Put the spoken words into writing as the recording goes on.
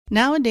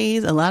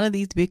Nowadays, a lot of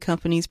these big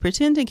companies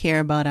pretend to care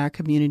about our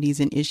communities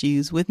and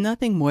issues with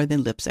nothing more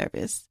than lip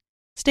service.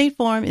 State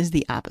Farm is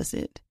the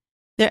opposite.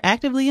 They're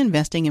actively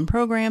investing in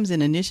programs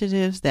and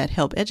initiatives that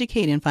help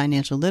educate in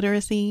financial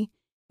literacy,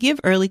 give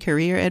early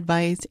career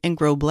advice, and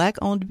grow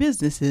Black-owned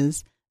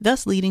businesses,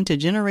 thus leading to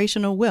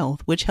generational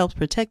wealth, which helps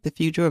protect the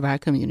future of our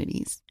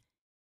communities.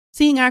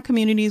 Seeing our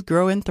communities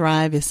grow and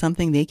thrive is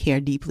something they care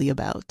deeply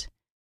about.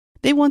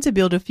 They want to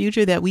build a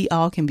future that we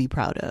all can be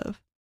proud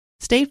of.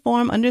 State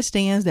Farm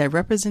understands that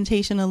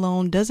representation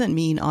alone doesn't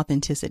mean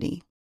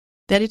authenticity,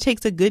 that it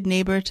takes a good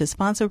neighbor to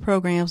sponsor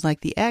programs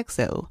like the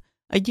ACT-SO,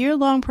 a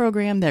year-long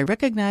program that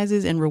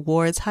recognizes and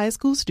rewards high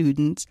school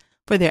students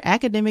for their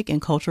academic and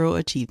cultural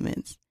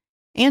achievements,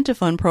 and to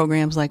fund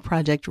programs like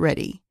Project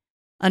Ready,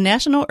 a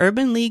National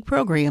Urban League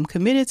program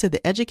committed to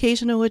the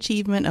educational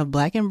achievement of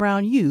Black and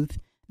Brown youth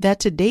that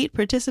to date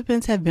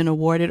participants have been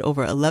awarded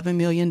over $11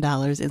 million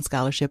in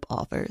scholarship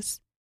offers.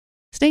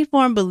 State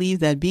Farm believes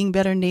that being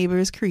better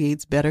neighbors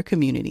creates better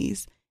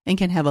communities and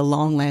can have a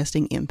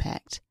long-lasting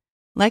impact.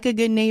 Like a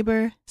good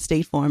neighbor,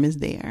 State Farm is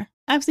there.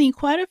 I've seen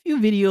quite a few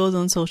videos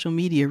on social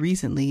media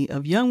recently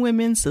of young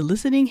women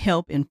soliciting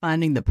help in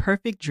finding the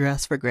perfect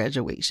dress for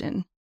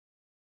graduation.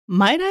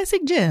 Might I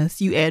suggest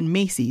you add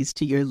Macy's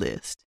to your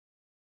list?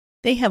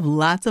 They have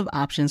lots of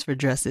options for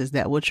dresses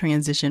that will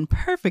transition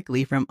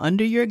perfectly from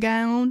under your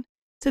gown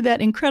to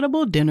that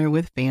incredible dinner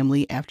with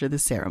family after the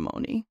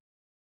ceremony.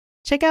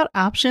 Check out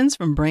options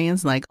from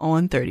brands like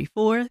On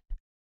 34th,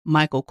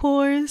 Michael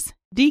Kors,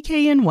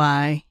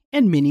 DKNY,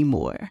 and many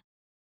more.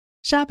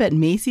 Shop at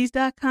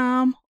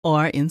Macy's.com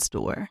or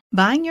in-store.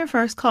 Buying your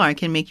first car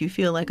can make you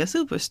feel like a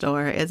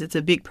superstar as it's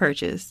a big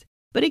purchase,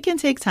 but it can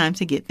take time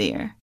to get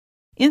there.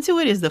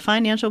 Intuit is the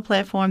financial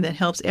platform that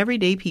helps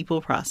everyday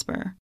people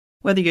prosper.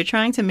 Whether you're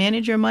trying to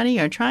manage your money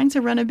or trying to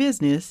run a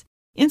business,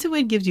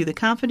 Intuit gives you the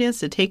confidence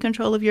to take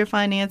control of your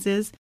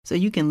finances so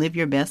you can live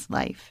your best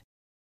life.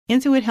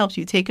 Intuit helps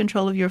you take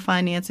control of your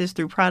finances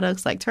through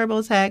products like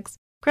TurboTax,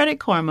 Credit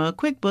Karma,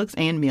 QuickBooks,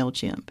 and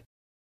MailChimp.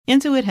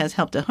 Intuit has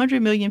helped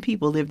 100 million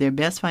people live their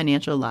best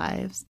financial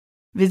lives.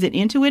 Visit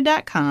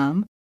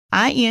Intuit.com,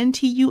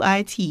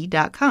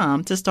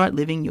 Intuit.com to start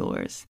living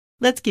yours.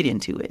 Let's get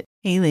into it.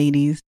 Hey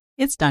ladies,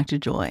 it's Dr.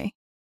 Joy.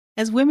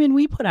 As women,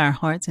 we put our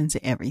hearts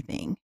into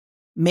everything.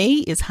 May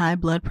is High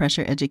Blood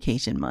Pressure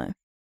Education Month,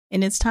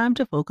 and it's time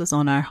to focus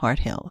on our heart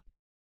health.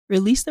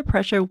 Release the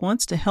Pressure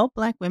wants to help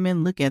Black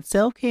women look at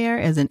self-care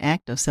as an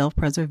act of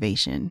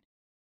self-preservation.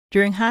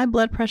 During High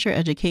Blood Pressure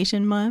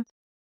Education Month,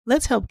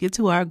 let's help get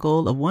to our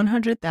goal of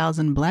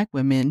 100,000 Black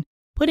women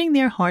putting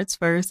their hearts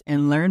first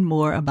and learn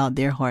more about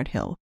their heart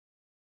health.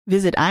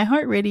 Visit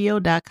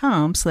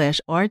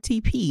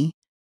iHeartRadio.com/RTP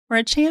for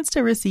a chance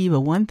to receive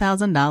a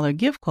 $1,000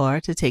 gift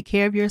card to take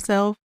care of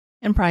yourself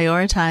and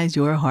prioritize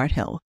your heart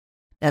health.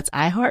 That's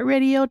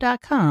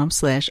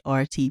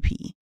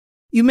iHeartRadio.com/RTP.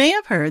 You may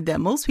have heard that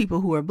most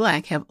people who are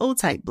Black have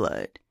O-type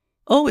blood.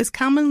 O is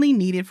commonly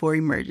needed for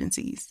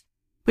emergencies.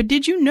 But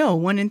did you know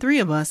 1 in 3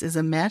 of us is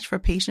a match for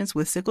patients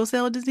with sickle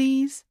cell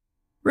disease?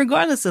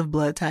 Regardless of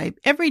blood type,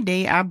 every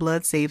day our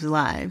blood saves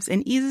lives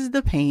and eases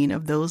the pain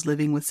of those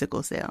living with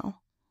sickle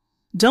cell.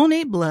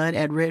 Donate blood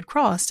at Red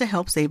Cross to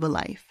help save a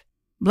life.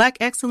 Black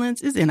excellence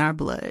is in our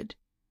blood.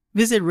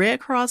 Visit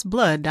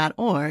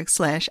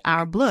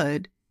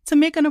redcrossblood.org/ourblood to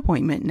make an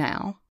appointment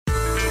now.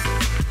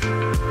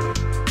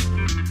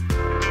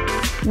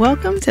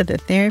 Welcome to the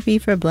Therapy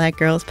for Black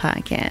Girls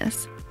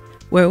podcast,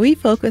 where we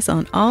focus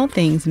on all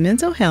things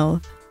mental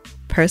health,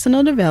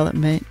 personal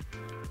development,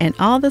 and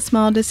all the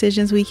small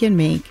decisions we can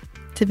make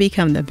to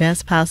become the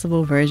best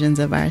possible versions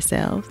of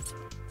ourselves.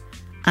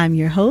 I'm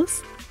your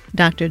host,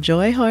 Dr.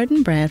 Joy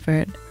Harden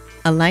Bradford,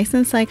 a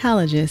licensed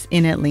psychologist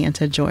in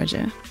Atlanta,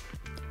 Georgia.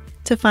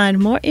 To find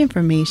more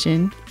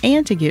information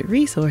and to get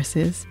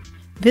resources,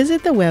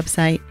 visit the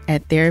website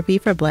at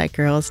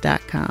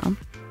therapyforblackgirls.com.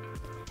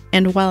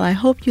 And while I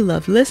hope you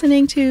love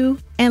listening to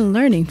and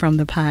learning from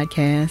the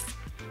podcast,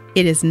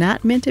 it is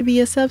not meant to be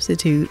a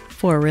substitute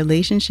for a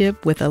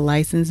relationship with a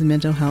licensed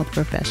mental health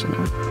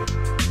professional.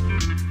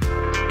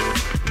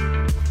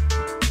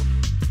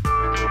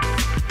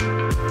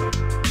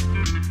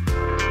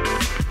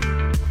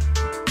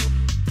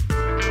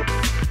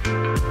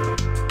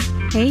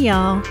 Hey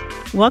y'all,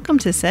 welcome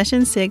to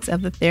Session 6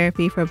 of the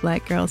Therapy for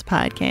Black Girls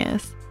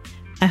podcast.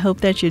 I hope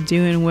that you're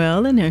doing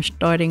well and are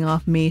starting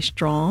off May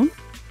strong.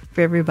 For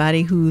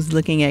everybody who's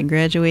looking at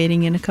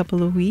graduating in a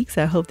couple of weeks,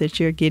 I hope that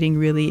you're getting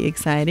really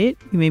excited.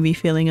 You may be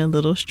feeling a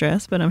little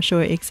stressed, but I'm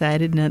sure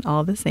excited and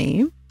all the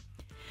same.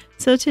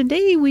 So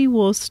today we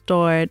will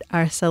start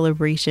our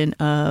celebration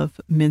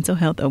of Mental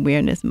Health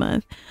Awareness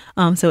Month.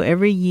 So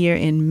every year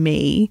in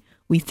May,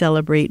 we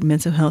celebrate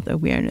Mental Health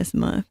Awareness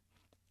Month.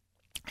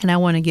 And I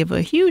want to give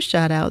a huge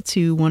shout out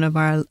to one of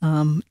our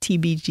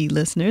TBG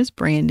listeners,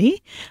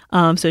 Brandy.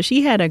 So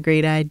she had a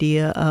great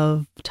idea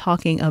of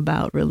talking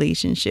about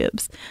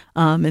relationships.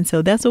 And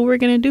so that's what we're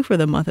going to do for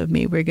the month of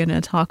May. We're going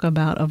to talk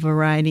about a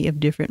variety of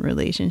different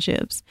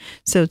relationships.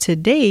 So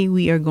today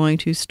we are going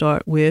to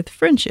start with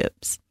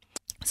friendships.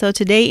 So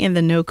today in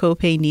the No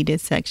Copay Needed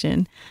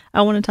section,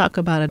 I want to talk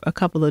about a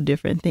couple of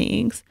different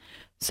things.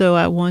 So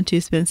I want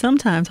to spend some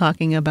time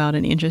talking about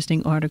an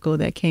interesting article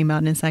that came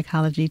out in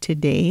Psychology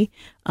Today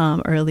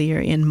earlier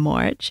in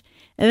March.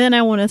 And then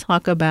I want to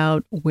talk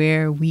about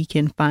where we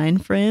can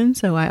find friends.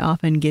 So I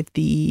often get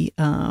the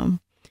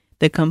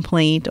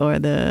complaint or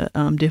the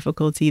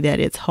difficulty that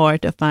it's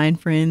hard to find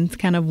friends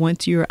kind of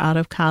once you're out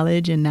of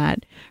college and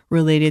not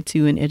related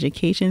to an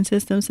education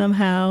system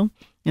somehow.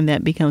 And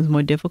that becomes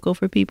more difficult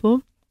for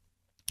people.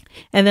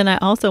 And then I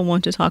also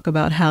want to talk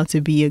about how to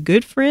be a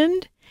good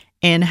friend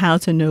and how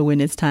to know when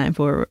it's time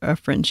for a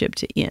friendship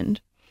to end.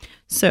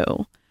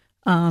 So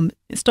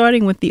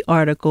starting with the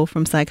article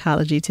from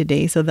Psychology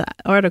Today. So the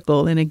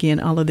article, and again,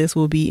 all of this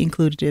will be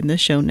included in the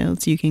show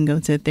notes. You can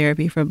go to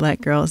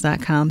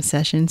therapyforblackgirls.com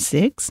session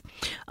 6.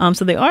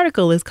 So the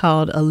article is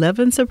called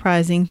 11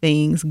 Surprising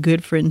Things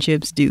Good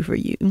Friendships Do For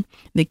You.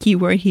 The key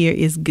word here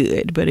is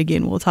good, but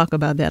again, we'll talk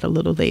about that a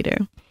little later.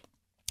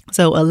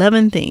 So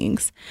 11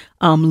 things: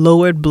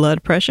 lowered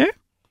blood pressure,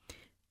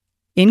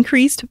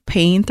 increased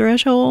pain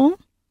threshold,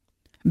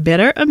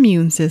 better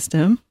immune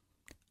system,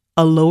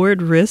 a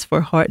lowered risk for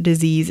heart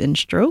disease and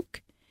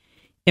stroke,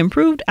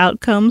 improved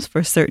outcomes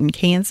for certain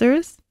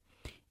cancers,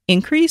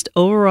 increased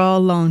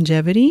overall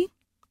longevity,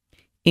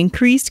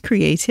 increased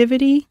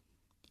creativity,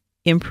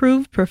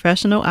 improved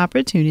professional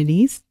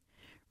opportunities,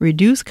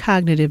 reduced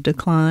cognitive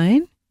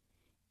decline,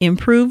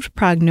 improved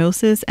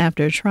prognosis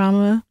after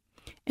trauma,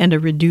 and a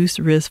reduced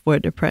risk for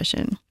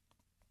depression.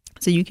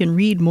 So you can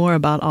read more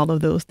about all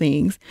of those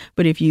things.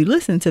 But if you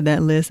listen to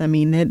that list, I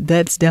mean,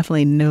 that's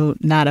definitely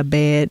not a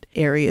bad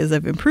areas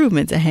of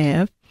improvement to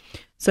have.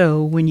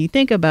 So when you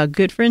think about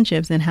good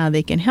friendships and how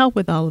they can help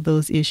with all of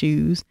those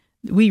issues,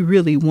 we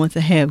really want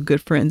to have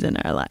good friends in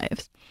our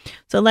lives.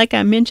 So like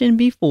I mentioned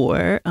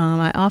before,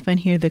 I often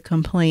hear the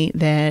complaint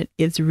that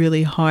it's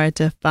really hard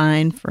to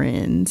find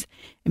friends,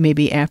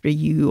 maybe after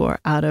you are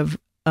out of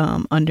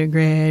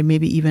undergrad,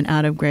 maybe even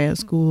out of grad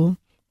school.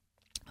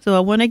 So I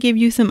want to give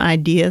you some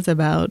ideas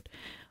about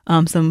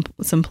some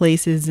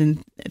places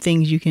and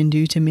things you can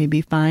do to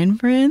maybe find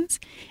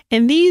friends.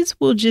 And these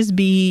will just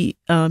be,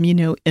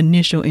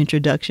 initial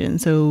introduction.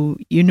 So,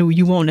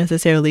 you won't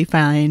necessarily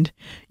find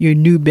your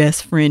new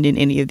best friend in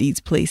any of these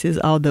places,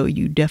 although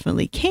you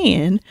definitely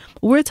can.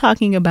 We're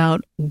talking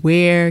about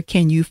where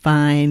can you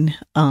find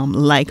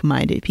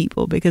like-minded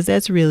people, because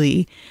that's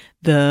really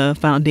the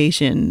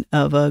foundation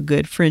of a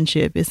good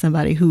friendship, is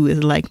somebody who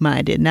is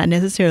like-minded, not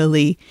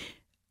necessarily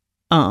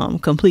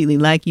completely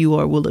like you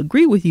or will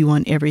agree with you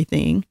on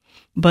everything,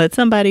 but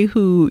somebody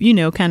who,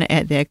 kind of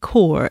at their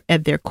core,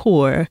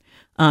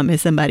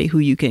 is somebody who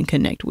you can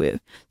connect with.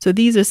 So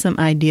these are some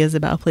ideas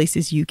about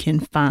places you can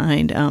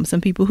find some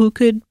people who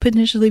could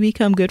potentially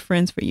become good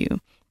friends for you.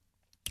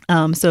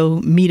 So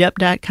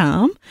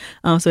meetup.com.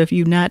 So if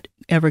you've not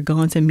ever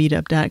gone to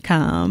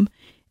meetup.com,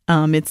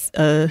 it's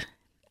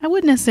I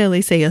wouldn't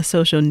necessarily say a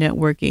social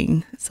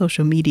networking,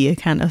 social media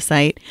kind of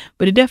site,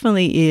 but it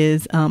definitely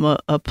is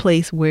a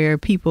place where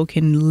people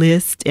can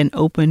list and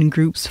open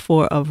groups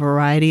for a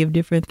variety of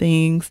different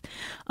things.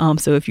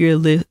 So if you're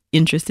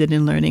interested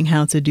in learning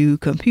how to do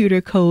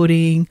computer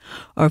coding,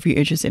 or if you're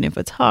interested in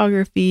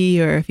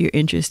photography, or if you're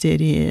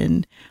interested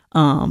in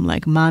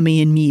like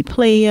mommy and me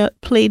play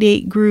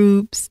date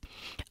groups,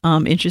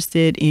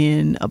 interested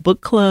in a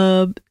book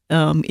club,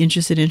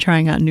 interested in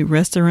trying out new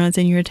restaurants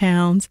in your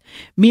towns,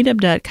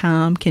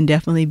 meetup.com can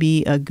definitely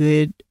be a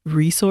good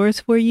resource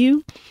for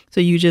you.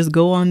 So you just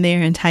go on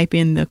there and type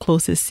in the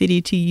closest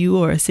city to you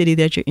or a city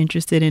that you're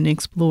interested in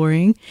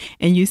exploring,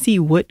 and you see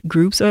what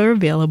groups are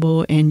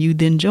available, and you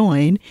then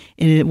join,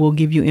 and it will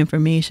give you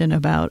information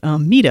about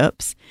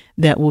meetups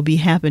that will be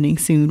happening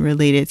soon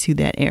related to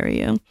that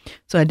area.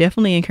 So I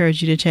definitely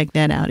encourage you to check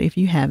that out if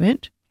you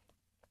haven't.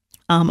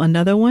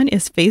 Another one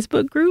is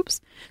Facebook groups.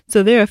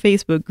 So there are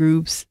Facebook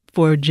groups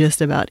for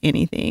just about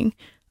anything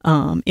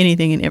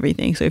and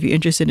everything. So if you're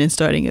interested in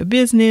starting a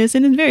business,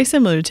 and it's very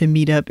similar to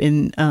Meetup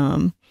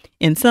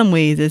in some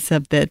ways,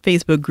 except that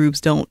Facebook groups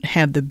don't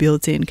have the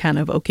built-in kind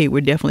of, okay,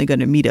 we're definitely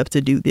going to meet up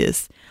to do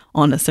this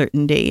on a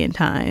certain day and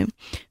time.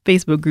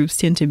 Facebook groups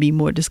tend to be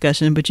more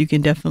discussion, but you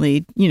can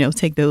definitely,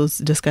 take those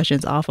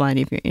discussions offline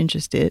if you're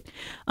interested.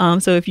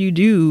 So if you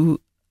do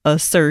a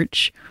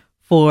search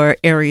for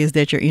areas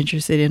that you're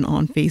interested in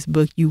on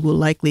Facebook, you will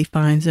likely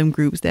find some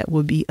groups that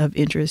will be of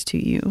interest to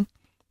you.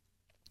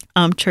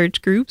 Church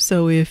groups.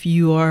 So if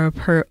you are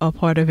a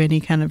part of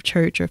any kind of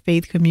church or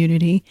faith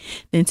community,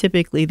 then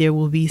typically there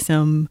will be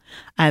some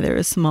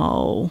either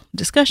small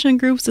discussion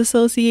groups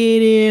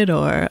associated,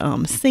 or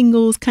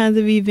singles kinds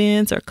of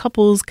events, or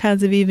couples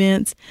kinds of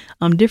events,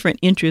 different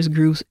interest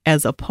groups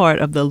as a part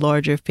of the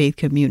larger faith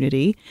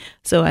community.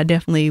 So I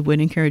definitely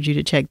would encourage you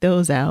to check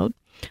those out.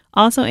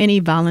 Also, any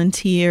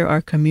volunteer or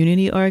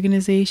community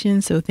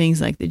organizations, so things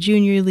like the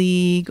Junior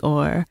League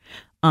or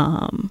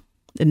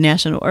the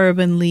National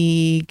Urban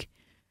League,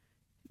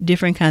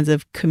 different kinds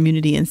of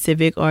community and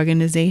civic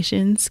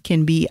organizations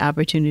can be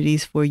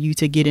opportunities for you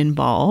to get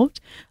involved,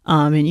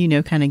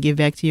 and, kind of give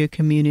back to your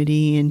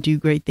community and do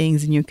great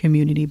things in your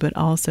community. But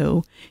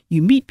also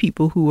you meet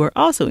people who are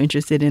also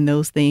interested in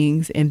those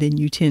things, and then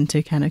you tend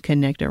to kind of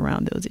connect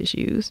around those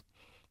issues.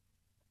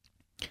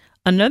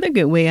 Another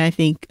good way I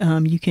think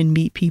you can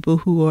meet people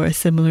who are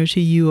similar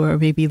to you or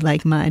maybe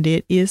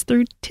like-minded is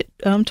through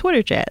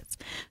Twitter chats.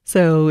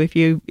 So if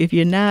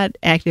you're not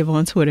active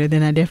on Twitter,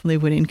 then I definitely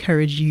would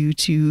encourage you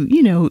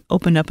to,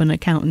 open up an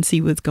account and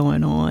see what's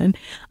going on,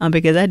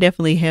 because I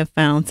definitely have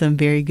found some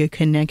very good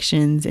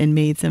connections and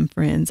made some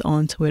friends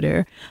on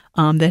Twitter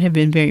that have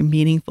been very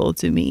meaningful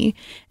to me.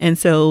 And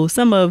so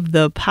some of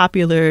the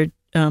popular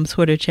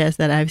Twitter chats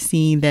that I've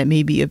seen that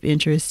may be of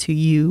interest to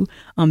you.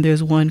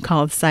 There's one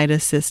called Cita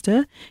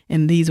Sista,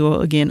 and these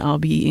will, again, I'll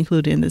be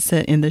included in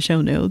the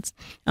show notes.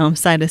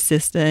 Cita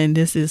Sista, and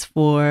this is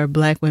for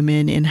Black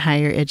women in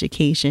higher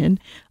education,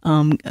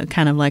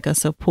 kind of like a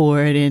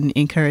support and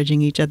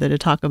encouraging each other to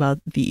talk about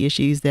the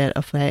issues that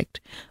affect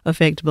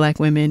Black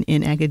women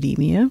in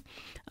academia.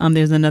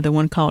 There's another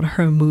one called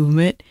Her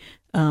Movement,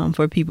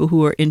 for people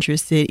who are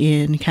interested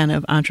in kind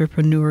of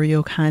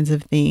entrepreneurial kinds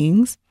of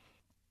things.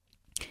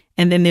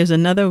 And then there's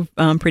another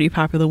pretty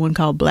popular one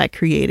called Black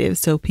Creatives.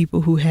 So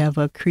people who have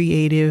a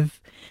creative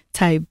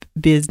type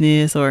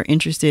business or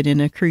interested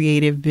in a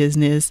creative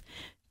business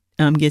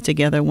get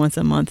together once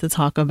a month to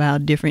talk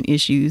about different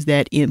issues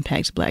that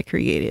impact Black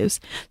creatives.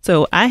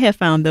 So I have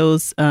found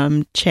those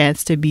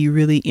chats to be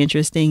really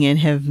interesting and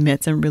have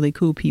met some really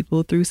cool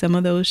people through some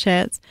of those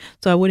chats.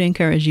 So I would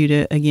encourage you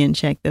to, again,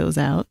 check those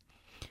out.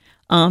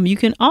 You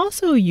can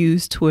also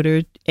use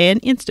Twitter and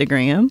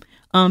Instagram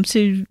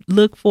to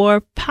look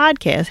for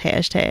podcast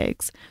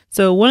hashtags.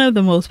 So one of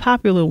the most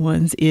popular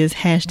ones is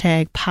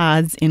hashtag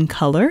pods in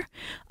color.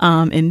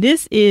 And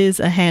this is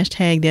a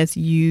hashtag that's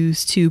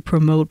used to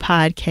promote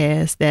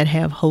podcasts that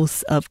have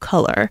hosts of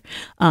color.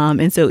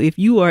 And so if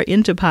you are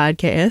into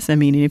podcasts,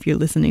 if you're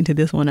listening to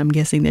this one, I'm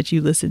guessing that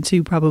you listen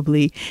to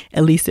probably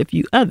at least a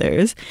few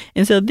others.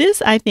 And so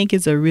this, I think,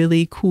 is a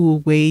really cool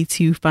way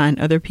to find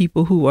other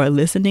people who are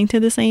listening to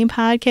the same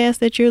podcast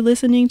that you're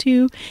listening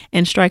to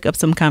and strike up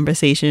some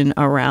conversation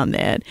around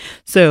that.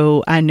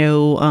 So I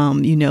know,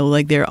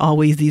 like there are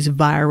always these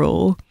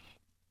viral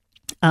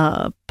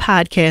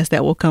podcasts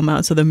that will come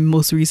out. So the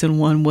most recent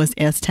one was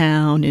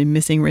S-Town and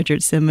Missing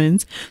Richard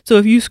Simmons. So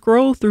if you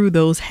scroll through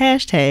those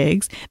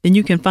hashtags, then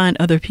you can find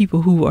other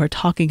people who are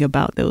talking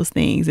about those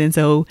things. And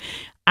so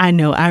I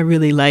know I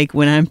really like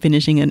when I'm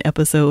finishing an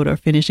episode or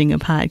finishing a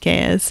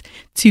podcast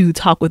to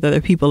talk with other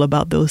people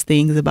about those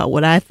things, about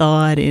what I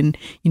thought. And,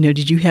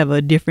 did you have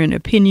a different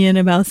opinion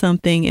about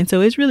something? And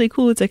so it's really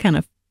cool to kind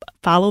of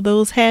follow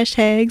those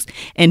hashtags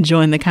and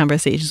join the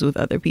conversations with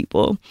other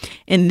people.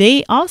 And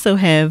they also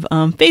have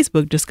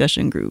Facebook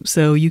discussion groups.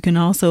 So you can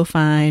also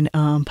find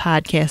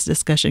podcast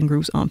discussion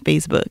groups on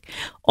Facebook.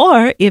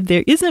 Or if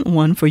there isn't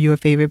one for your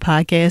favorite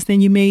podcast,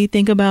 then you may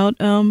think about,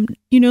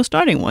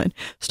 starting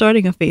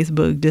a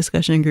Facebook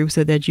discussion group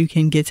so that you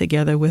can get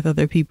together with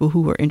other people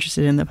who are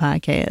interested in the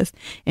podcast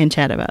and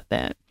chat about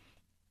that.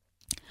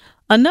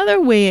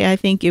 Another way I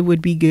think it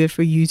would be good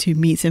for you to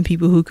meet some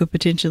people who could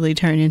potentially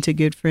turn into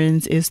good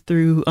friends is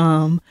through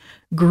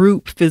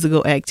group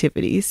physical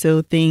activities.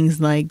 So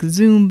things like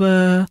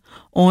Zumba,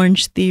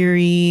 Orange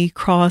Theory,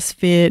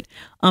 CrossFit,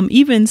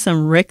 even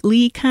some rec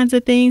league kinds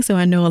of things. So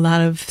I know a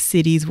lot of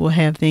cities will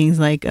have things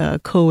like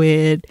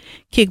co-ed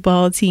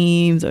kickball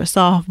teams or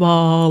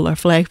softball or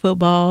flag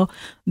football.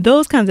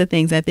 Those kinds of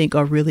things I think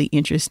are really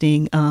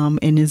interesting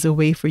and is a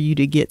way for you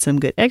to get some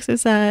good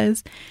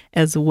exercise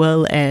as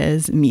well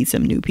as meet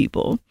some new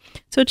people.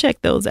 So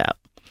check those out.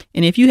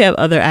 And if you have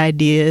other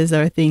ideas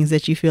or things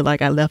that you feel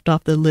like I left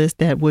off the list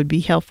that would be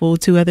helpful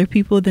to other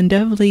people, then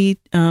definitely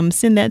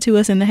send that to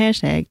us in the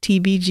hashtag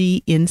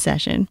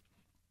TBGInSession.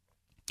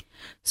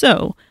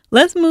 So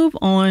let's move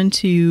on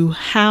to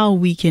how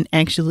we can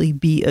actually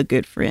be a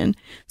good friend.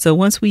 So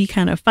once we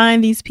kind of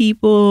find these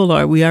people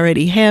or we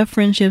already have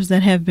friendships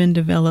that have been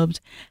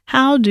developed,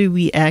 how do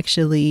we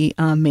actually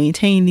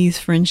maintain these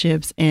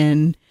friendships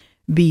and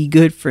be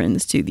good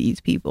friends to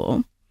these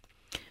people?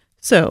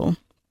 So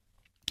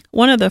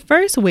one of the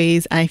first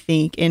ways I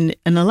think, and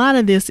a lot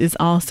of this is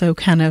also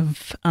kind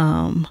of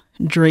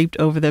draped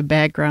over the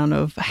background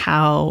of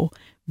how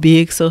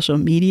big social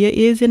media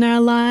is in our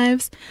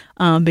lives,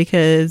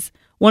 because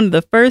one of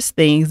the first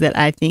things that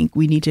I think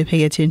we need to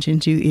pay attention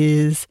to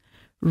is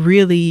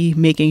really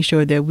making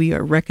sure that we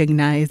are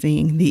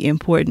recognizing the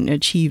important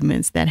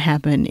achievements that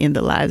happen in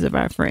the lives of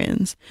our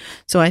friends.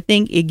 So I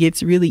think it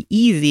gets really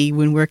easy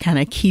when we're kind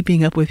of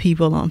keeping up with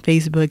people on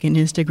Facebook and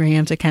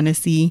Instagram to kind of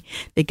see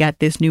they got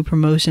this new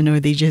promotion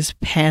or they just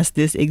passed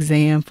this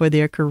exam for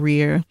their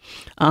career,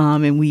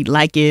 and we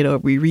like it or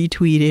we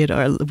retweet it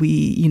or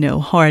we,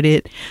 heart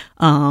it.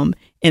 And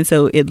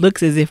so it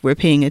looks as if we're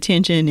paying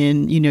attention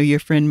and, your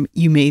friend,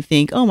 you may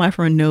think, oh, my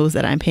friend knows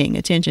that I'm paying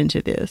attention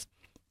to this.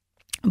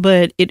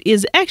 But it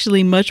is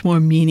actually much more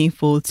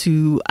meaningful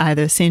to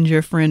either send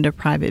your friend a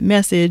private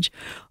message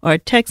or a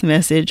text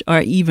message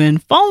or even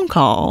phone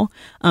call.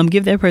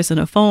 Give that person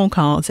a phone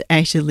call to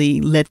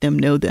actually let them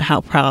know that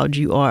how proud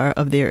you are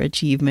of their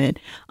achievement,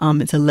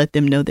 and to let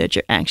them know that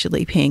you're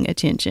actually paying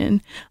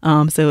attention.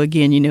 So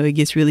again, it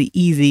gets really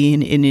easy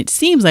and it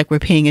seems like we're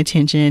paying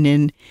attention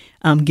and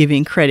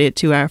giving credit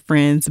to our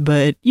friends.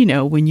 But,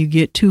 when you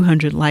get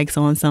 200 likes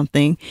on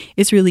something,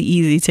 it's really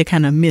easy to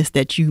kind of miss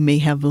that you may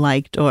have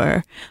liked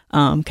or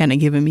kind of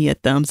given me a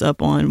thumbs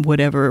up on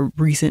whatever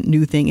recent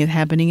new thing is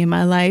happening in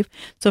my life.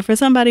 So for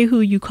somebody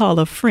who you call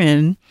a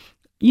friend,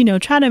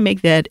 try to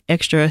make that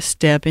extra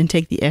step and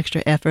take the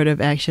extra effort of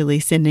actually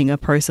sending a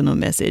personal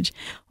message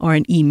or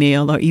an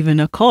email or even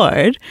a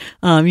card.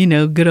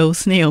 Good old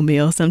snail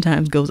mail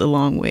sometimes goes a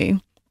long way.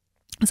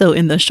 So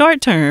in the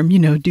short term,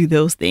 do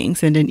those things,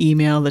 send an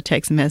email, a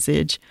text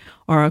message,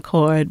 or a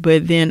card.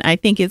 But then I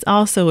think it's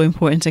also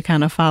important to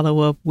kind of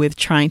follow up with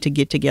trying to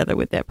get together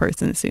with that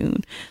person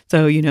soon.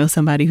 So,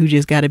 somebody who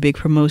just got a big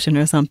promotion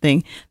or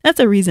something, that's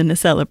a reason to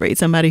celebrate.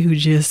 Somebody who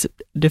just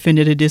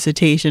defended a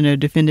dissertation or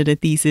defended a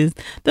thesis,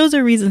 those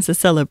are reasons to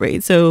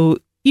celebrate. So,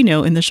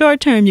 in the short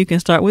term, you can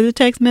start with a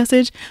text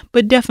message,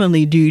 but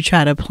definitely do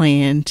try to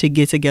plan to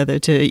get together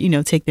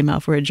to, take them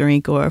out for a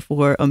drink or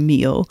for a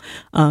meal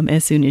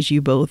as soon as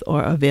you both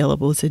are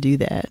available to do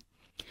that.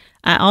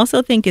 I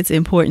also think it's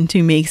important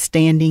to make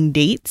standing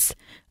dates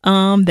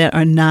that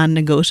are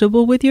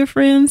non-negotiable with your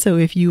friends. So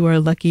if you are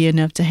lucky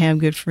enough to have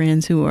good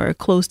friends who are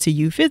close to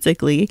you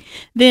physically,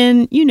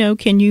 then,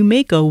 can you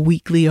make a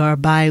weekly or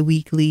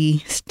bi-weekly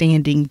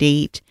standing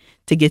date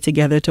to get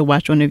together to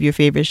watch one of your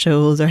favorite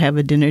shows or have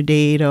a dinner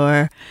date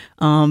or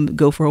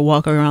go for a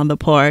walk around the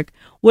park,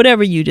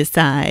 whatever you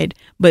decide.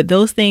 But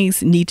those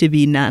things need to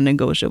be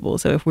non-negotiable.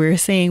 So if we're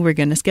saying we're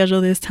going to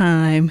schedule this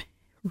time,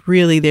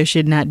 really there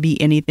should not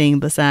be anything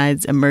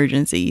besides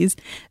emergencies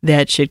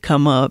that should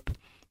come up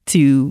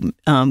to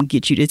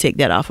get you to take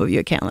that off of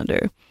your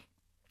calendar.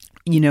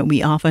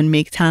 We often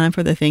make time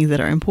for the things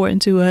that are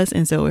important to us.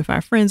 And so if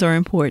our friends are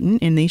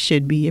important, and they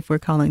should be if we're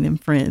calling them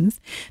friends,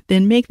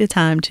 then make the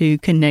time to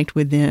connect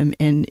with them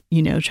and,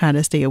 try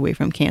to stay away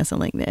from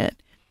canceling that.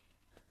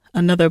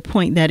 Another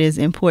point that is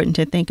important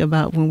to think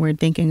about when we're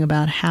thinking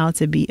about how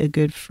to be a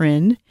good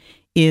friend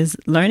is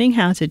learning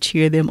how to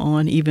cheer them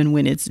on even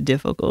when it's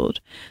difficult.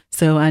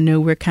 So I know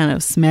we're kind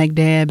of smack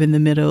dab in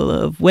the middle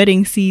of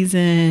wedding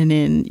season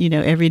and,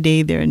 every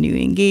day there are new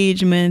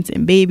engagements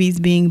and babies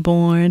being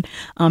born.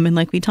 And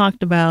like we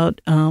talked about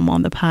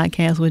on the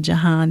podcast with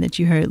Jahan that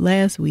you heard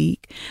last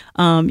week,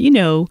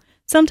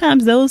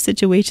 sometimes those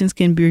situations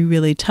can be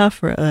really tough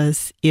for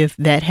us if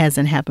that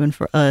hasn't happened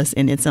for us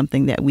and it's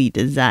something that we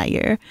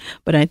desire.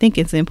 But I think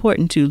it's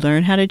important to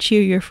learn how to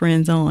cheer your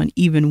friends on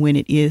even when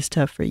it is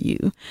tough for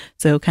you.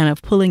 So kind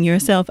of pulling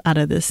yourself out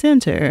of the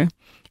center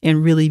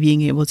and really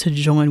being able to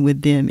join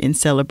with them in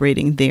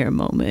celebrating their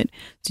moment.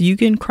 So you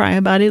can cry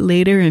about it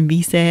later and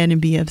be sad and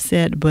be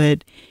upset,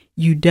 but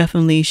you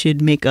definitely should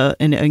make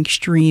an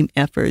extreme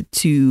effort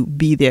to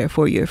be there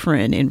for your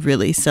friend and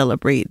really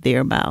celebrate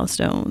their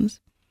milestones.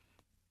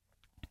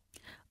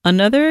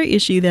 Another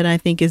issue that I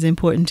think is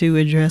important to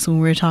address when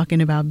we're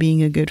talking about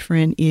being a good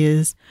friend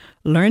is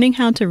learning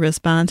how to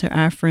respond to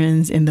our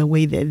friends in the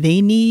way that they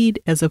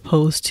need as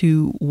opposed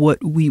to what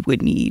we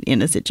would need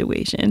in a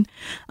situation.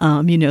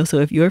 So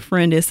if your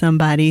friend is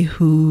somebody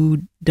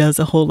who does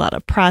a whole lot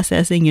of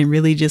processing and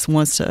really just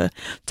wants to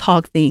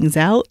talk things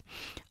out,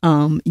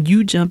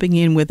 you jumping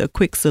in with a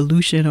quick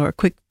solution or a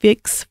quick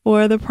fix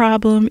for the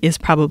problem is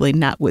probably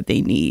not what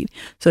they need.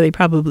 So they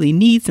probably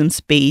need some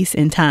space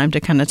and time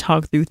to kind of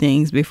talk through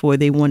things before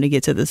they want to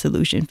get to the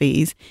solution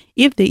phase.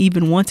 If they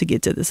even want to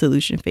get to the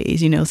solution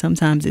phase,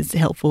 sometimes it's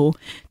helpful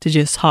to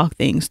just talk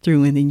things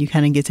through and then you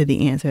kind of get to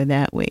the answer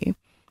that way.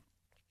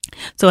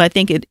 So I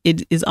think it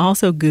is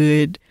also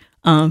good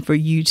for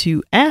you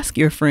to ask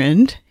your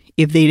friend,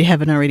 if they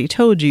haven't already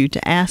told you,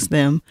 to ask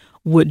them,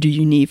 what do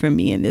you need from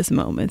me in this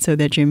moment, so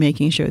that you're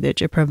making sure that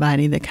you're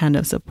providing the kind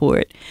of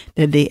support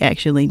that they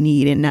actually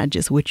need and not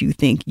just what you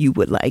think you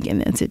would like in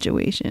that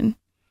situation.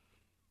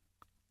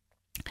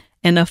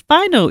 And a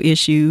final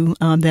issue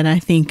that I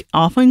think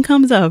often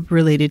comes up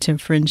related to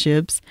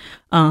friendships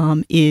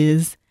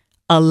is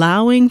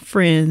allowing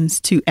friends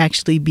to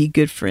actually be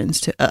good friends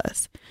to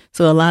us.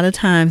 So a lot of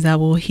times I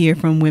will hear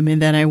from women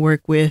that I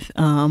work with,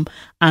 I'm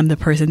the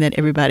person that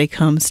everybody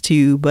comes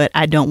to, but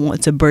I don't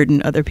want to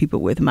burden other people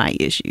with my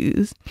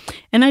issues.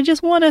 And I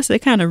just want us to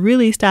kind of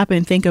really stop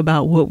and think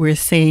about what we're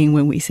saying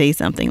when we say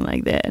something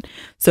like that.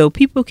 So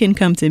people can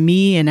come to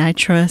me and I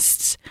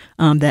trust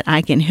that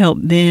I can help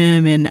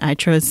them, and I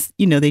trust,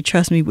 they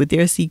trust me with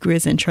their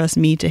secrets and trust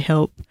me to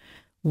help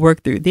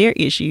work through their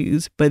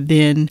issues. But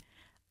then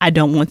I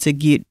don't want to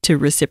get to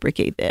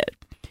reciprocate that.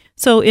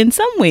 So in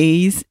some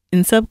ways,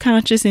 in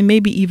subconscious and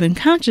maybe even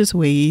conscious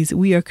ways,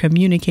 we are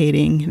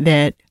communicating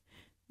that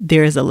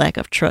there is a lack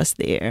of trust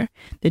there,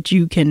 that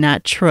you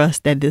cannot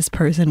trust that this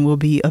person will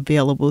be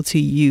available to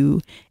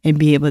you and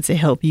be able to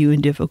help you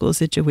in difficult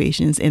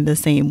situations in the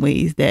same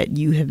ways that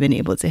you have been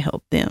able to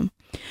help them.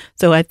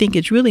 So I think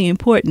it's really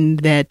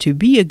important that to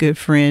be a good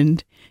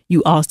friend,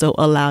 you also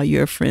allow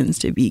your friends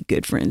to be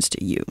good friends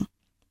to you.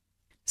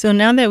 So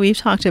now that we've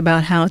talked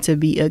about how to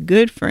be a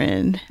good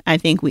friend, I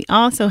think we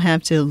also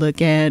have to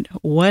look at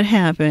what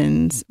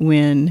happens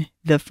when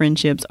the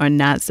friendships are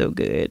not so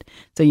good.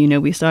 So,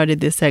 we started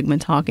this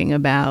segment talking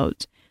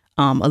about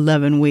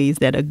 11 ways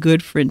that a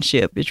good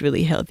friendship is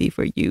really healthy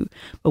for you.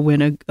 But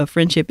when a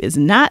friendship is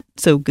not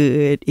so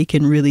good, it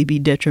can really be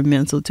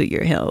detrimental to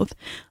your health.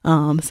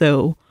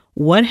 So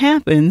what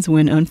happens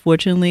when,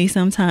 unfortunately,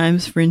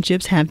 sometimes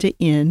friendships have to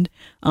end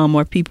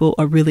or people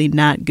are really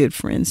not good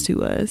friends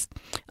to us?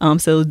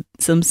 So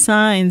some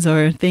signs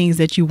or things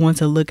that you want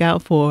to look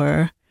out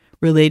for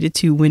related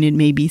to when it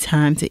may be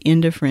time to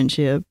end a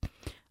friendship.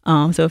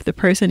 So if the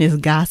person is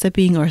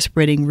gossiping or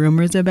spreading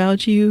rumors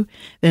about you,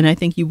 then I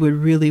think you would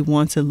really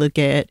want to look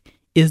at,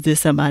 is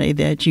this somebody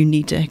that you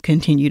need to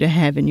continue to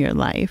have in your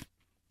life?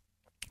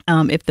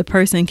 If the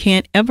person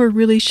can't ever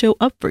really show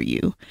up for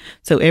you.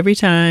 So every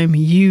time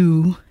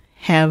you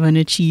have an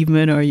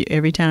achievement or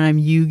every time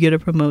you get a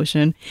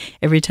promotion,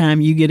 every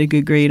time you get a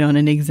good grade on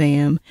an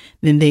exam,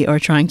 then they are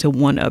trying to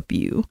one-up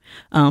you.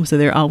 So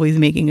they're always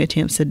making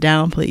attempts to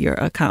downplay your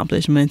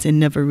accomplishments and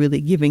never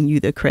really giving you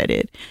the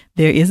credit.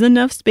 There is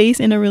enough space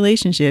in a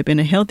relationship, in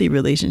a healthy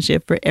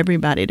relationship, for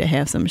everybody to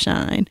have some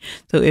shine.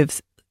 So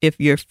if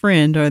your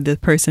friend or the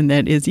person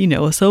that is,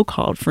 a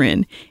so-called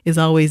friend is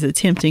always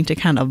attempting to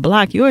kind of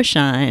block your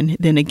shine,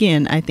 then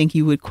again, I think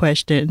you would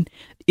question,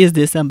 is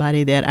this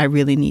somebody that I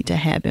really need to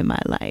have in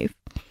my life?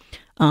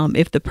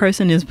 If the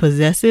person is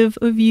possessive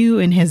of you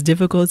and has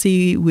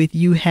difficulty with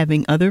you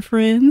having other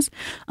friends.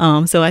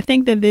 So I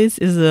think that this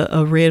is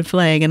a red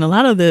flag. And a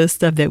lot of the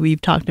stuff that we've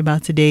talked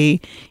about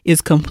today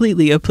is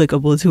completely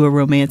applicable to a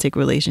romantic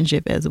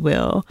relationship as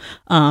well.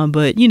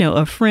 But,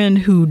 a friend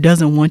who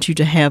doesn't want you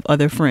to have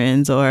other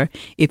friends, or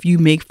if you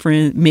make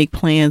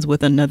plans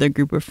with another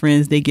group of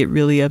friends, they get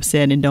really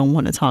upset and don't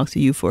want to talk to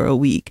you for a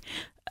week.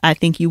 I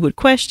think you would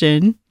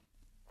question,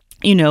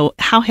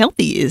 how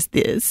healthy is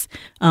this?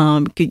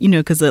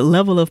 Because the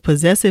level of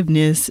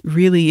possessiveness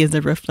really is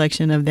a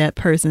reflection of that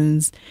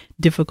person's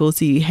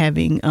difficulty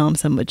having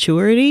some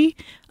maturity,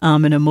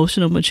 and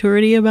emotional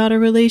maturity about a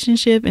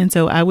relationship. And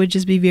so I would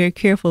just be very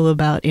careful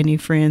about any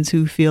friends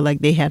who feel like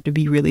they have to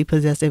be really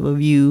possessive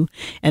of you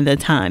and the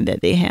time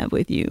that they have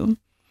with you.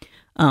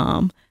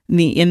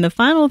 The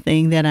final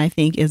thing that I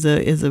think is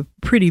a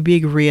pretty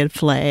big red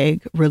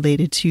flag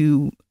related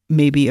to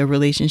maybe a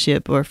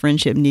relationship or a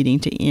friendship needing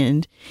to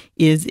end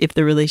is if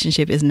the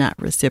relationship is not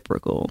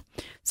reciprocal.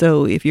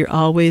 So if you're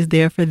always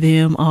there for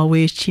them,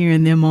 always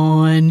cheering them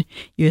on,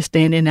 you're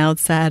standing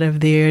outside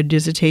of their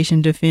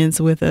dissertation defense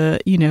with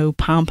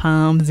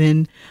pom-poms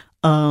and,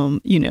 a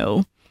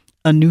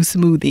new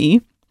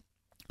smoothie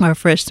or a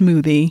fresh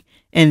smoothie,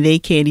 and they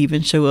can't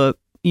even show up,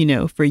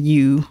 for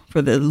you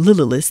for the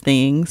littlest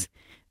things,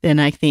 then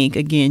I think,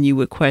 again, you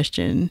would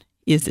question,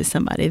 is this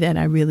somebody that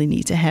I really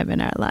need to have in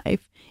my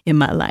life?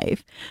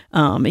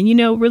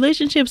 And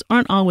relationships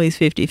aren't always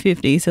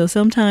 50-50. So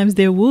sometimes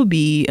there will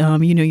be,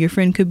 your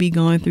friend could be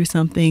going through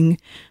something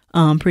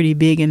pretty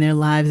big in their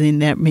lives,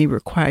 and that may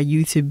require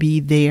you to be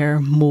there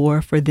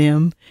more for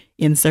them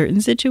in certain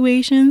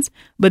situations.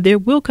 But there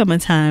will come a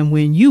time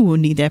when you will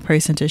need that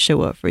person to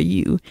show up for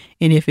you.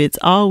 And if it's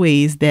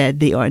always that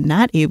they are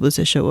not able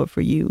to show up for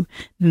you,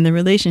 then the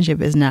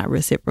relationship is not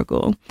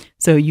reciprocal.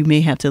 So you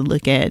may have to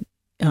look at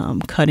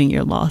cutting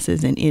your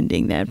losses and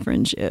ending that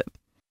friendship.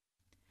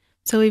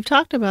 So we've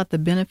talked about the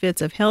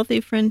benefits of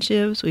healthy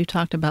friendships. We've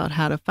talked about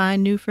how to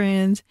find new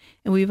friends.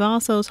 And we've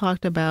also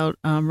talked about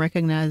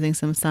recognizing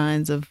some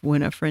signs of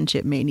when a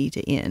friendship may need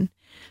to end.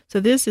 So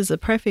this is a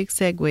perfect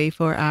segue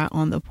for our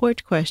On the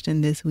Porch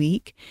question this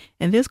week.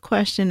 And this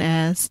question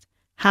asks,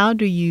 how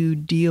do you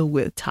deal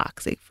with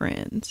toxic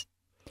friends?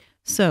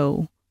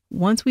 So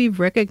once we've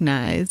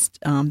recognized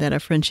that a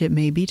friendship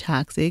may be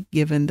toxic,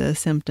 given the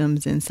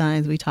symptoms and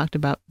signs we talked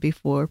about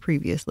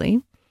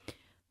previously,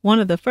 one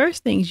of the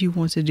first things you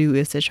want to do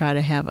is to try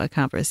to have a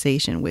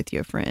conversation with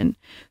your friend.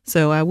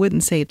 So I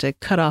wouldn't say to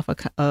cut off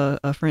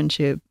a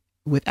friendship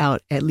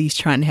without at least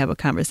trying to have a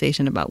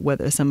conversation about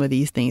whether some of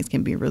these things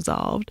can be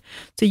resolved.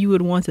 So you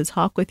would want to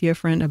talk with your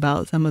friend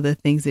about some of the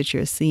things that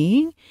you're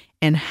seeing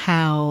and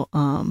how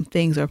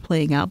things are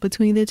playing out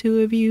between the two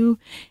of you.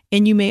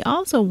 And you may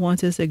also want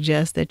to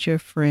suggest that your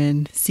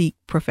friend seek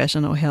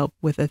professional help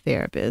with a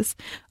therapist.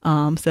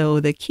 So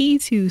the key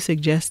to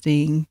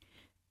suggesting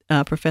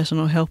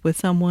professional help with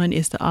someone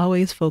is to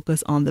always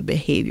focus on the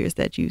behaviors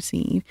that you've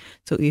seen.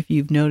 So if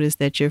you've noticed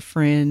that your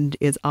friend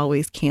is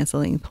always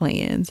canceling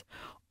plans,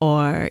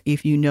 or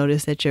if you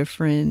notice that your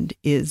friend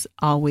is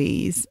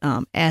always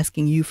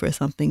asking you for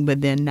something,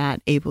 but then not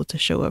able to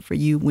show up for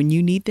you when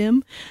you need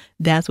them,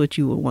 that's what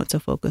you will want to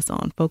focus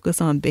on. Focus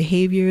on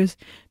behaviors.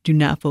 Do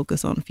not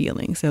focus on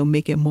feelings. So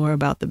make it more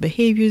about the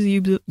behaviors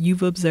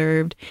you've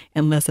observed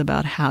and less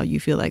about how you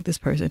feel like this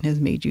person has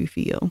made you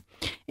feel.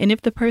 And if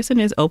the person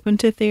is open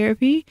to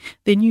therapy,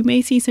 then you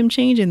may see some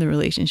change in the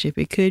relationship.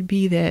 It could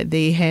be that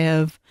they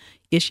have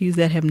issues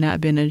that have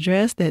not been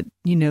addressed that,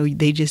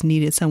 they just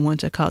needed someone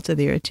to call to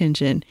their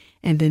attention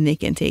and then they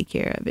can take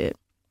care of it.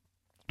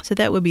 So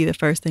that would be the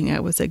first thing I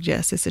would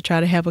suggest, is to try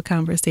to have a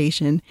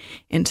conversation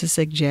and to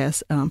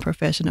suggest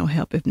professional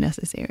help if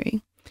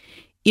necessary.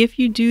 If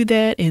you do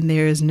that and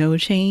there is no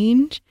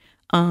change,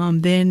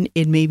 then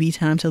it may be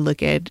time to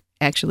look at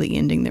actually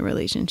ending the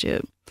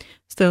relationship.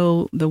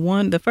 So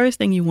the first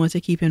thing you want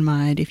to keep in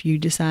mind if you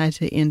decide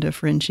to end a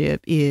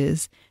friendship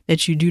is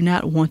that you do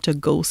not want to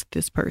ghost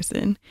this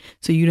person.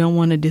 So you don't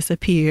want to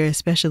disappear,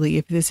 especially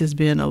if this has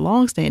been a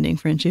long-standing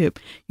friendship.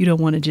 You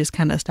don't want to just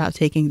kind of stop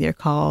taking their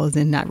calls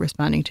and not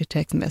responding to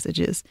text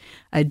messages.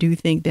 I do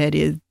think that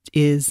it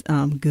is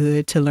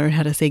good to learn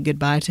how to say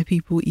goodbye to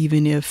people,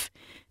 even if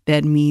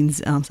that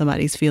means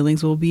somebody's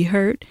feelings will be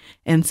hurt.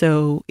 And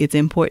so it's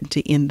important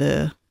to end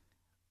the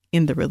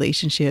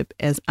relationship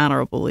as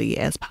honorably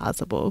as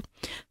possible.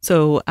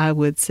 So I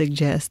would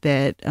suggest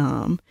that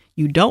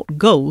you don't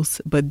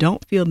ghost, but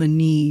don't feel the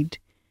need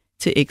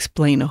to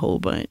explain a whole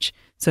bunch.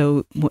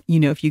 So,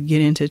 if you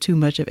get into too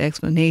much of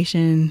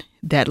explanation,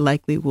 that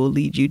likely will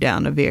lead you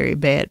down a very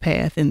bad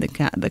path and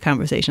the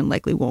conversation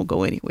likely won't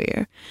go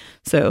anywhere.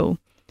 So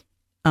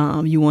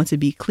you want to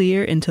be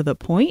clear and to the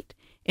point.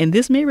 And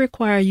this may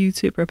require you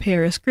to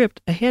prepare a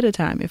script ahead of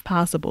time if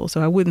possible.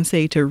 So I wouldn't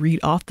say to read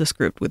off the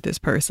script with this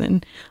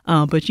person,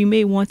 but you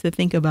may want to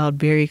think about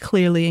very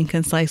clearly and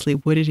concisely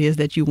what it is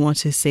that you want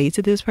to say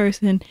to this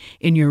person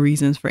and your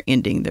reasons for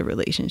ending the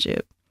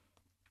relationship.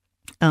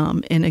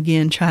 And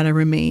again, try to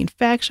remain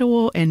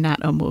factual and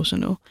not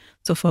emotional.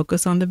 So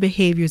focus on the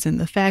behaviors and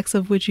the facts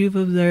of which you've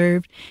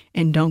observed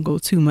and don't go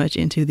too much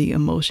into the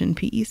emotion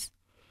piece.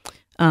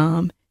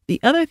 The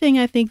other thing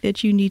I think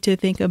that you need to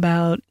think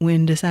about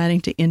when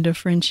deciding to end a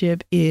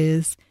friendship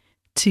is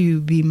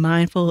to be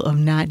mindful of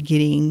not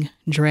getting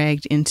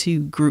dragged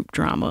into group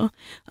drama.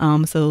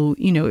 So,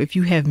 if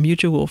you have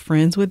mutual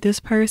friends with this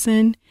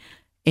person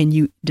and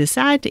you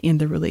decide to end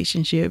the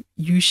relationship,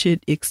 you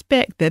should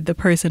expect that the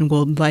person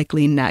will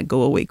likely not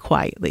go away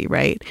quietly,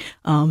 right?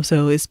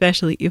 So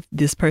especially if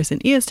this person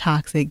is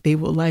toxic, they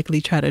will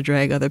likely try to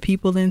drag other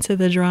people into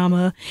the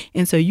drama.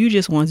 And so you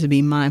just want to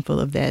be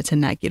mindful of that, to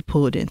not get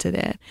pulled into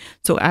that.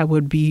 So I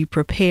would be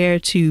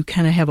prepared to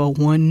kind of have a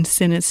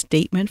 1-sentence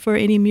statement for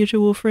any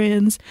mutual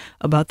friends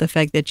about the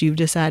fact that you've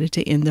decided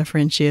to end the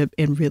friendship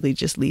and really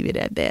just leave it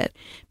at that.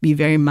 Be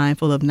very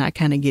mindful of not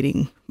kind of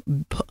getting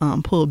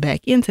pulled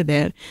back into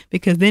that,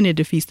 because then it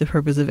defeats the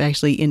purpose of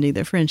actually ending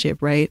the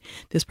friendship, right?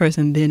 This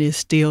person then is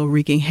still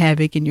wreaking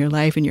havoc in your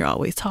life and you're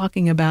always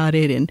talking about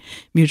it, and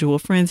mutual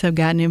friends have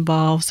gotten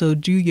involved. So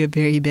do your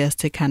very best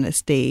to kind of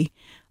stay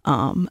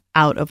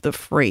out of the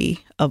fray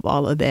of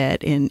all of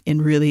that, and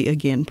really,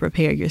 again,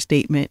 prepare your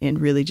statement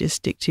and really just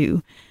stick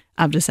to,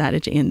 I've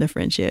decided to end the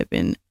friendship.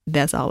 And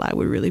that's all I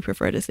would really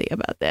prefer to say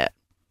about that.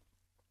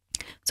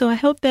 So I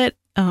hope that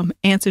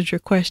answered your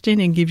question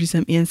and gives you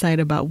some insight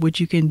about what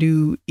you can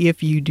do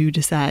if you do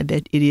decide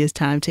that it is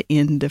time to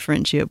end the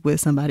friendship with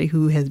somebody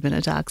who has been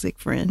a toxic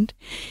friend.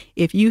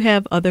 If you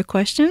have other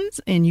questions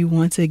and you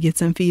want to get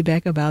some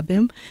feedback about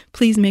them,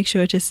 please make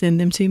sure to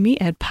send them to me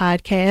at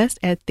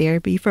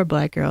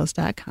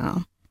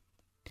podcast@therapyforblackgirls.com.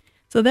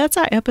 So that's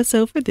our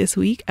episode for this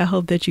week. I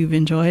hope that you've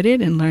enjoyed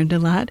it and learned a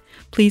lot.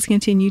 Please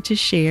continue to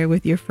share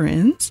with your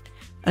friends.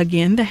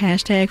 Again, the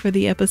hashtag for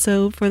the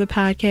episode for the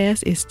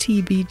podcast is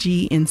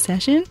TBG in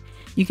Session.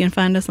 You can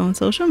find us on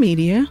social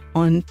media.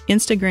 On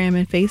Instagram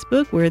and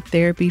Facebook, we're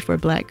Therapy for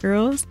Black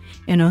Girls.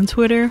 And on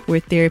Twitter, we're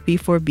Therapy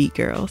for Beat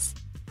Girls.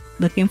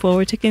 Looking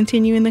forward to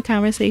continuing the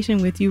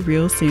conversation with you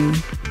real soon.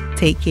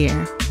 Take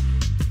care.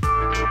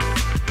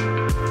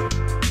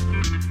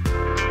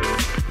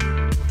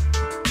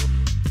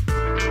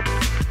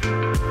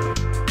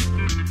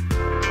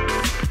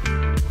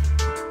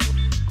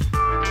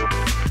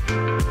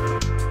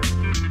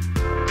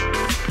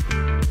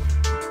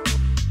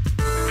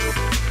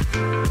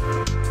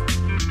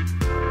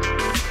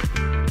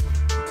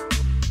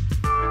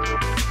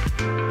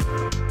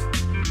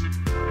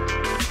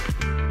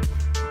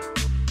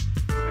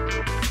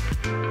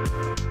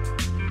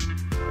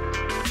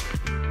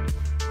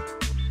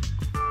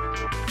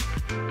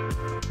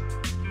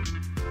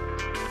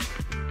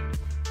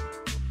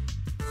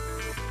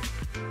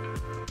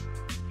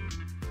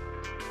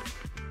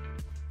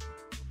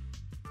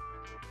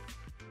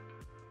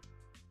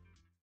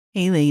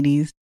 Hey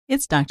ladies,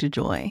 it's Dr.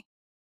 Joy.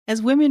 As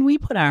women, we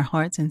put our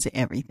hearts into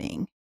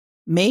everything.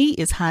 May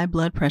is High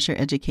Blood Pressure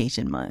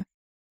Education Month,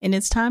 and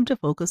it's time to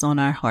focus on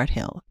our heart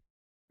health.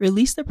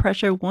 Release the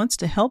Pressure wants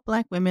to help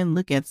Black women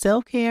look at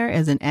self-care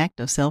as an act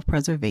of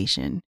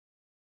self-preservation.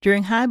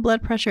 During High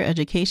Blood Pressure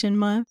Education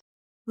Month,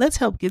 let's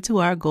help get to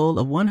our goal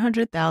of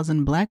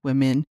 100,000 Black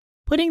women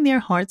putting their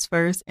hearts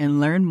first and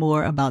learn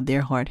more about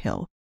their heart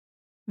health.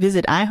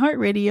 Visit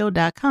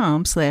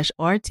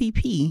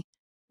iHeartRadio.com/RTP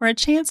for a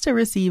chance to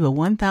receive a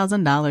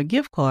 $1,000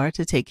 gift card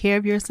to take care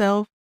of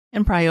yourself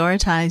and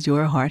prioritize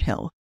your heart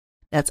health.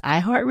 That's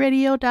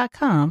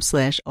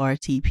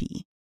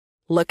iHeartRadio.com/RTP.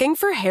 Looking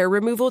for hair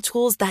removal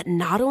tools that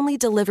not only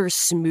deliver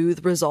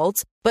smooth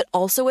results, but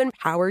also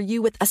empower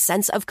you with a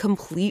sense of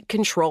complete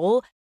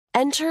control?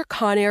 Enter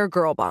Conair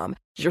Girl Bomb,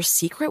 your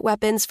secret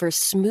weapons for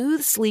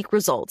smooth, sleek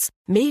results,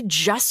 made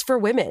just for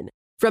women.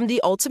 From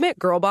the ultimate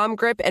Girl Bomb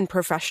grip and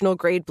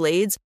professional-grade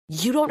blades,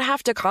 you don't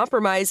have to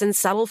compromise and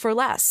settle for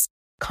less.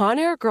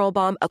 Conair Girl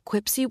Bomb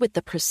equips you with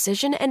the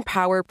precision and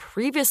power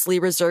previously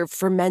reserved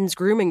for men's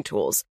grooming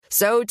tools.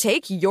 So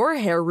take your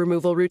hair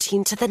removal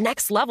routine to the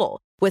next level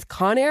with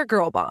Conair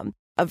Girl Bomb.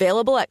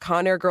 Available at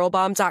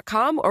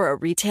ConairGirlBomb.com or a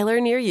retailer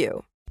near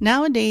you.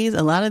 Nowadays,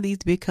 a lot of these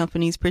big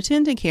companies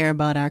pretend to care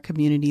about our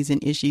communities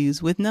and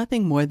issues with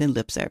nothing more than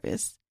lip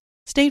service.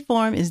 State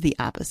Farm is the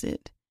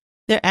opposite.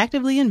 They're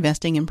actively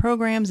investing in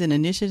programs and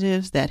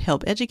initiatives that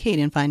help educate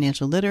in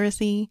financial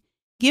literacy,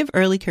 give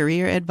early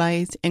career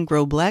advice, and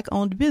grow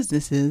Black-owned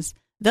businesses,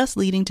 thus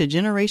leading to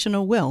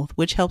generational wealth,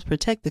 which helps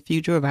protect the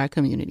future of our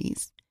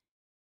communities.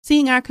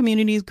 Seeing our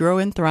communities grow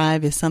and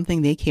thrive is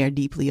something they care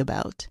deeply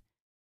about.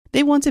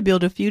 They want to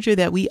build a future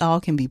that we all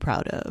can be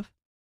proud of.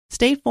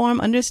 State Farm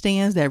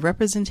understands that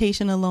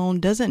representation alone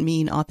doesn't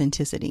mean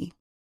authenticity,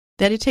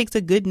 that it takes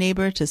a good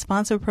neighbor to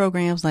sponsor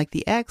programs like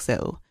the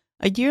ACT-SO,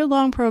 a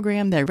year-long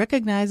program that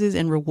recognizes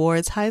and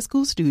rewards high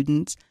school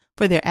students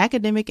for their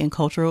academic and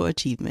cultural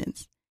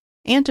achievements,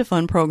 and to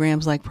fund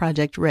programs like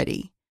Project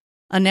Ready,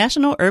 a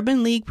National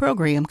Urban League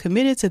program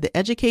committed to the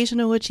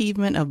educational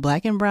achievement of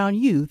Black and Brown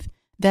youth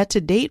that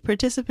to date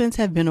participants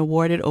have been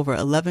awarded over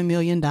 $11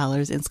 million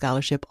in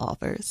scholarship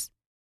offers.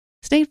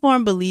 State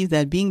Farm believes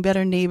that being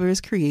better neighbors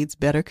creates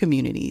better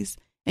communities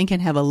and can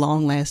have a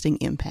long-lasting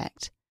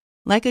impact.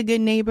 Like a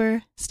good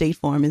neighbor, State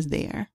Farm is there.